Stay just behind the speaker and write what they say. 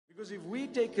Because if we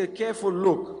take a careful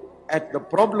look at the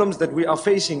problems that we are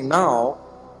facing now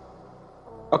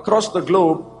across the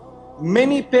globe,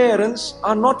 many parents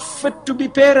are not fit to be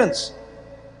parents.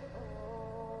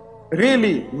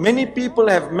 Really, many people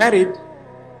have married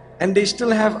and they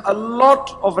still have a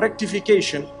lot of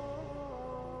rectification,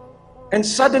 and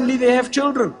suddenly they have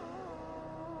children.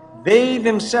 They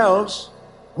themselves,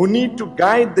 who need to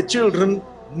guide the children,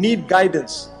 need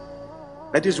guidance.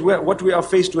 That is what we are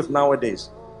faced with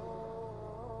nowadays.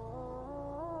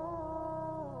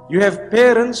 You have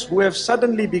parents who have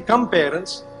suddenly become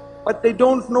parents, but they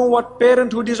don't know what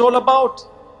parenthood is all about.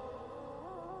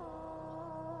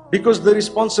 Because the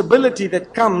responsibility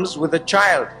that comes with a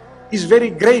child is very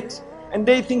great, and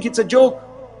they think it's a joke.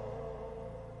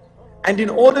 And in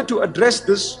order to address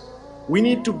this, we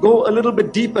need to go a little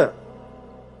bit deeper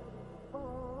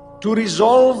to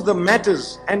resolve the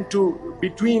matters and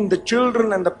between the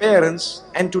children and the parents,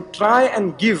 and to try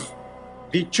and give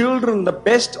the children the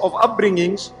best of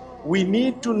upbringings. We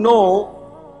need to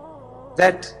know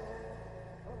that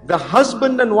the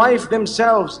husband and wife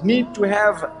themselves need to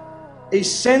have a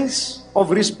sense of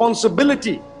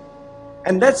responsibility,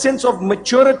 and that sense of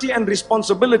maturity and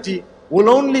responsibility will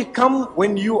only come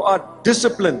when you are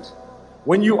disciplined,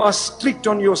 when you are strict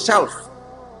on yourself.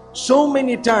 So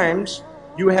many times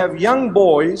you have young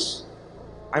boys,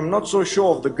 I'm not so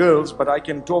sure of the girls, but I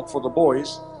can talk for the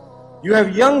boys. You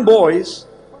have young boys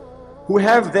who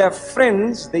have their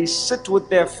friends, they sit with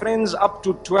their friends up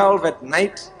to 12 at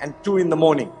night and 2 in the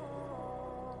morning.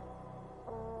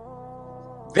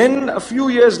 Then a few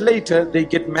years later, they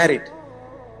get married.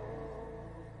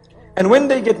 And when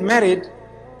they get married,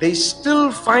 they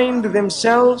still find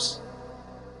themselves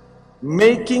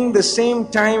making the same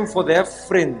time for their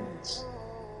friends.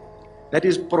 That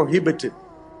is prohibited,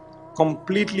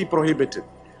 completely prohibited.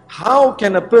 How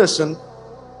can a person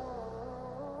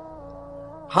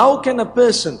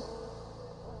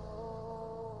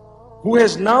who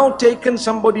has now taken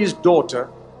somebody's daughter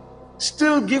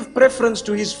still give preference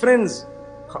to his friends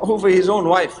over his own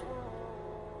wife?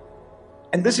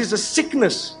 And this is a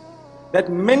sickness that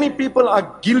many people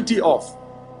are guilty of.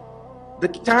 The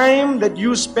time that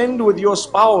you spend with your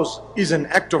spouse is an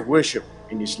act of worship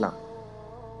in Islam.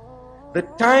 The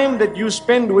time that you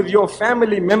spend with your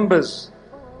family members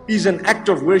is an act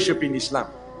of worship in Islam.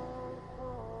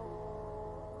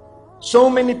 So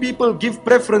many people give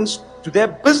preference to their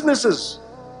businesses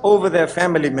over their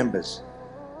family members.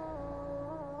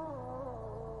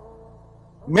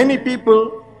 Many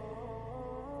people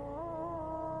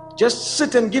just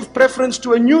sit and give preference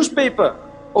to a newspaper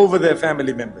over their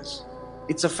family members.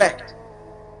 It's a fact.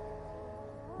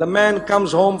 The man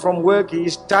comes home from work, he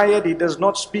is tired, he does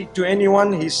not speak to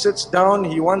anyone, he sits down,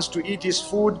 he wants to eat his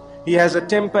food, he has a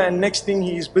temper, and next thing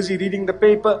he is busy reading the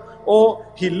paper, or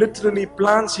he literally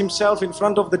plants himself in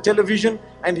front of the television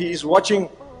and he is watching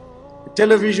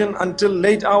television until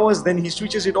late hours, then he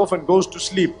switches it off and goes to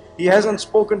sleep. He hasn't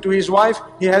spoken to his wife,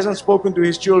 he hasn't spoken to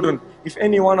his children. If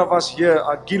any one of us here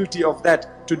are guilty of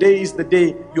that, today is the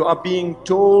day you are being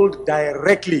told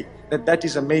directly that that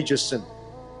is a major sin.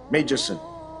 Major sin.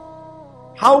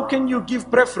 How can you give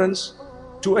preference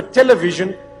to a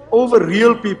television over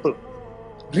real people?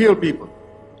 Real people.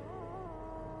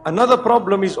 Another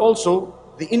problem is also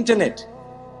the internet.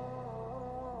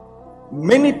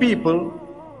 Many people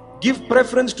give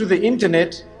preference to the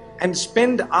internet and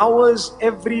spend hours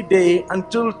every day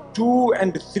until 2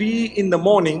 and 3 in the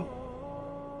morning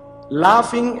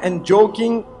laughing and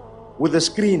joking with a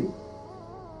screen.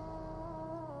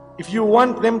 If you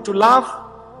want them to laugh,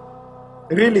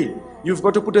 really, you've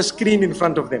got to put a screen in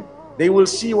front of them. They will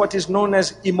see what is known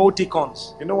as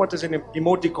emoticons. You know what is an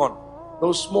emoticon?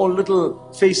 Those small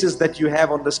little faces that you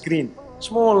have on the screen.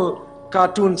 Small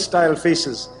cartoon style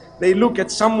faces. They look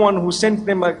at someone who sent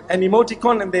them an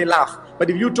emoticon and they laugh. But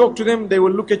if you talk to them, they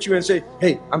will look at you and say,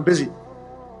 "Hey, I'm busy."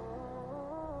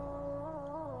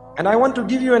 And I want to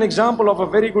give you an example of a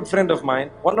very good friend of mine,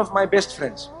 one of my best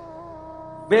friends.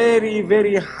 Very,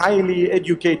 very highly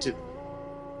educated.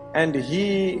 And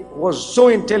he was so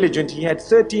intelligent, he had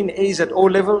 13 A's at O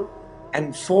level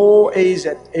and 4 A's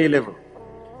at A level.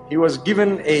 He was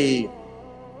given a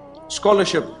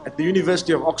scholarship at the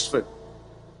University of Oxford.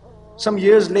 Some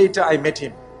years later, I met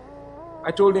him.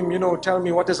 I told him, tell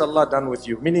me, what has Allah done with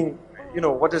you? Meaning,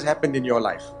 what has happened in your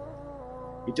life?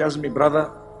 He tells me,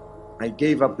 "Brother, I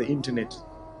gave up the internet."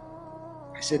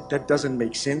 I said, "That doesn't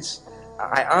make sense."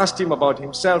 I asked him about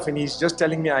himself and he's just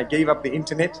telling me, "I gave up the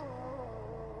internet."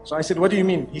 So I said, "What do you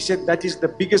mean?" He said, "That is the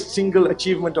biggest single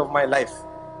achievement of my life."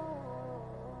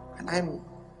 And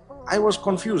I was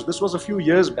confused. This was a few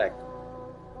years back.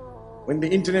 when the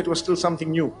internet was still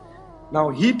something new. Now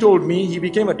he told me he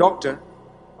became a doctor.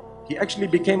 He actually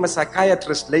became a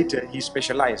psychiatrist later. He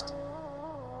specialized.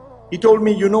 He told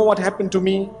me, you know what happened to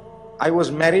me? I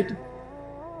was married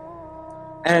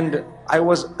and I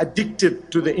was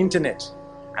addicted to the internet.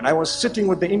 And I was sitting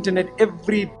with the internet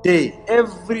every day,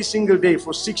 every single day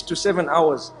for 6 to 7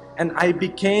 hours. And I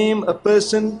became a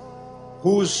person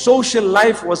whose social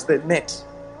life was the net.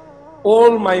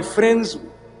 All my friends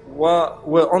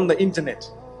were on the internet.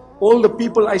 All the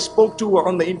people I spoke to were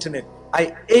on the internet.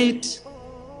 I ate,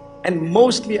 and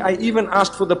mostly I even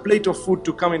asked for the plate of food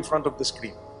to come in front of the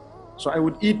screen. So I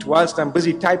would eat whilst I'm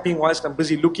busy typing, whilst I'm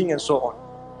busy looking, and so on.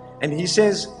 And he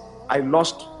says, I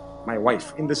lost my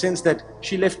wife, in the sense that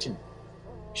she left him.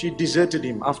 She deserted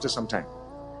him after some time.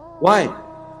 Why?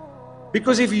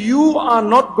 Because if you are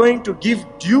not going to give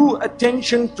due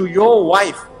attention to your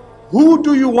wife, who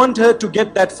do you want her to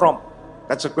get that from?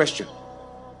 That's a question.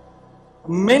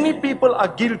 Many people are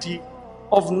guilty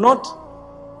of not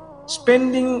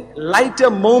spending lighter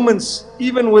moments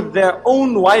even with their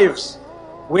own wives.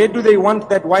 Where do they want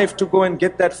that wife to go and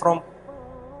get that from?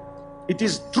 It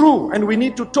is true, and we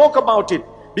need to talk about it,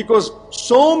 because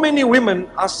so many women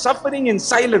are suffering in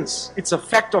silence. It's a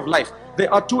fact of life. They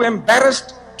are too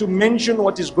embarrassed to mention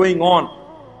what is going on.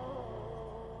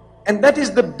 And that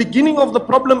is the beginning of the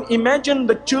problem. Imagine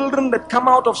the children that come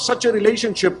out of such a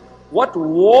relationship. What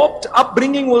warped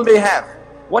upbringing will they have?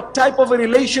 What type of a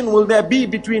relation will there be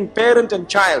between parent and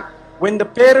child when the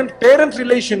parent-parent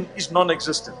relation is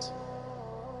non-existent?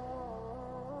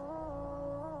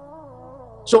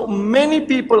 So many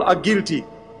people are guilty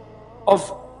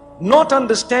of not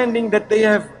understanding that they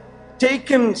have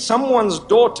taken someone's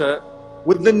daughter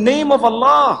with the name of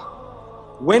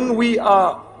Allah. When we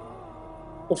are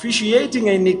officiating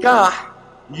a nikah,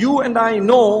 you and I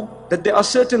know that there are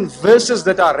certain verses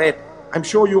that are read. I'm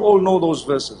sure you all know those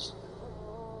verses.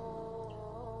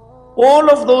 All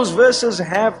of those verses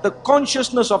have the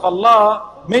consciousness of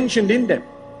Allah mentioned in them.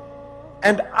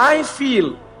 And I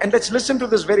feel, and let's listen to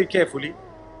this very carefully,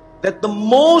 that the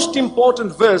most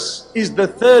important verse is the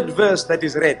third verse that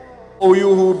is read. O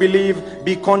you who believe,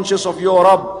 be conscious of your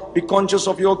Rabb, be conscious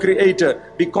of your Creator,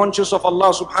 be conscious of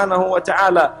Allah subhanahu wa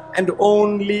ta'ala, and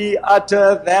only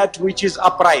utter that which is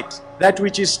upright, that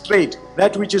which is straight,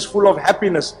 that which is full of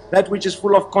happiness, that which is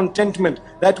full of contentment,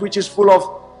 that which is full of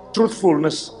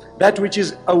truthfulness, that which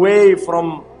is away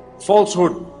from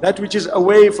falsehood, that which is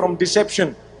away from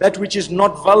deception, that which is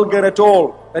not vulgar at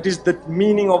all. That is the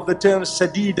meaning of the term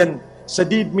sadidan.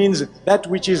 Sadid means that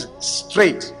which is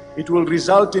straight. It will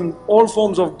result in all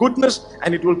forms of goodness,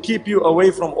 and it will keep you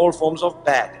away from all forms of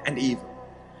bad and evil.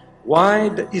 Why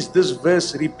is this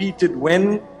verse repeated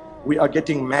when we are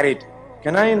getting married?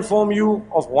 Can I inform you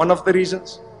of one of the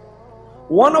reasons?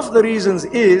 One of the reasons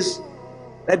is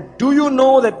that, do you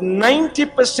know that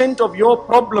 90% of your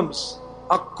problems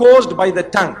are caused by the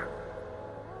tongue?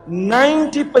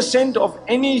 90% of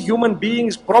any human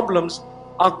being's problems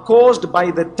are caused by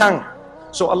the tongue.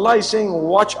 So Allah is saying,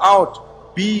 watch out.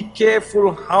 Be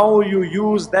careful how you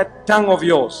use that tongue of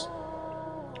yours,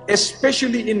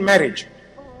 especially in marriage.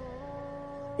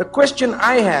 The question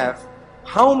I have,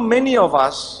 how many of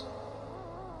us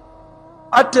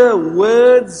utter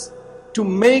words to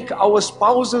make our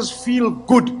spouses feel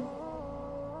good?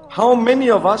 How many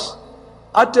of us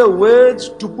utter words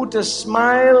to put a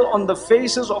smile on the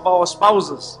faces of our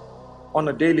spouses on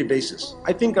a daily basis?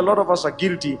 I think a lot of us are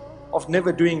guilty of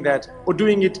never doing that, or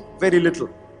doing it very little.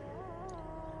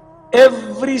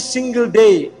 Every single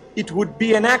day, it would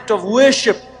be an act of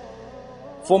worship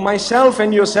for myself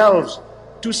and yourselves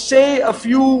to say a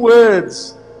few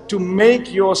words to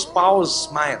make your spouse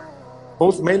smile,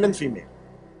 both male and female.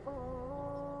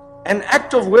 An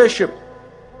act of worship.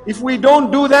 If we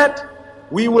don't do that,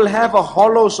 we will have a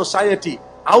hollow society.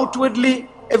 Outwardly,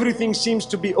 everything seems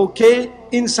to be okay.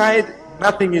 Inside,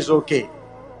 nothing is okay.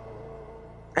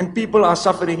 And people are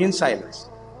suffering in silence.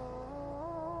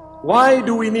 Why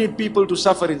do we need people to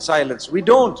suffer in silence? We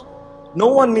don't. No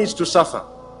one needs to suffer.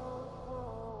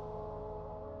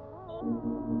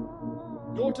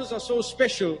 Daughters are so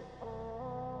special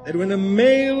that when a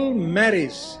male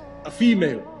marries a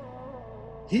female,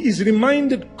 he is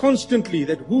reminded constantly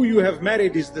that who you have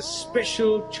married is the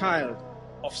special child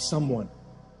of someone,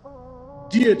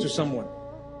 dear to someone.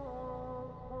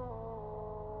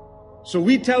 So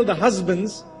we tell the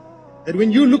husbands that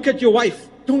when you look at your wife,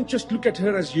 don't just look at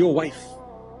her as your wife.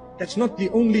 That's not the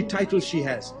only title she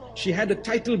has. She had a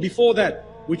title before that,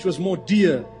 which was more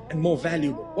dear and more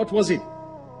valuable. What was it?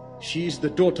 She is the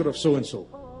daughter of so-and-so.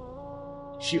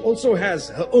 She also has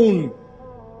her own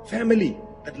family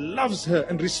that loves her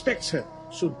and respects her.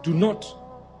 So do not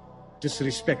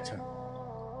disrespect her.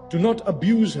 Do not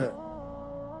abuse her.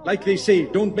 Like they say,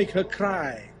 don't make her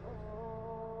cry.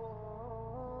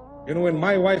 You know, when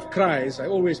my wife cries, I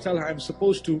always tell her I'm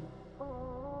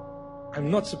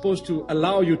not supposed to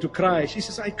allow you to cry. She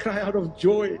says, I cry out of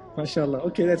joy. MashaAllah.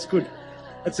 Okay, that's good.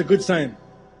 That's a good sign.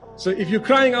 So if you're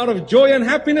crying out of joy and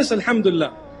happiness,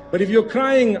 alhamdulillah. But if you're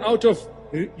crying out of,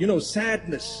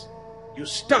 sadness, you're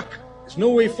stuck, there's no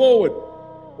way forward,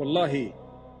 wallahi,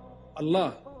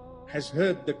 Allah has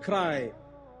heard the cry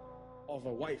of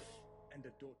a wife.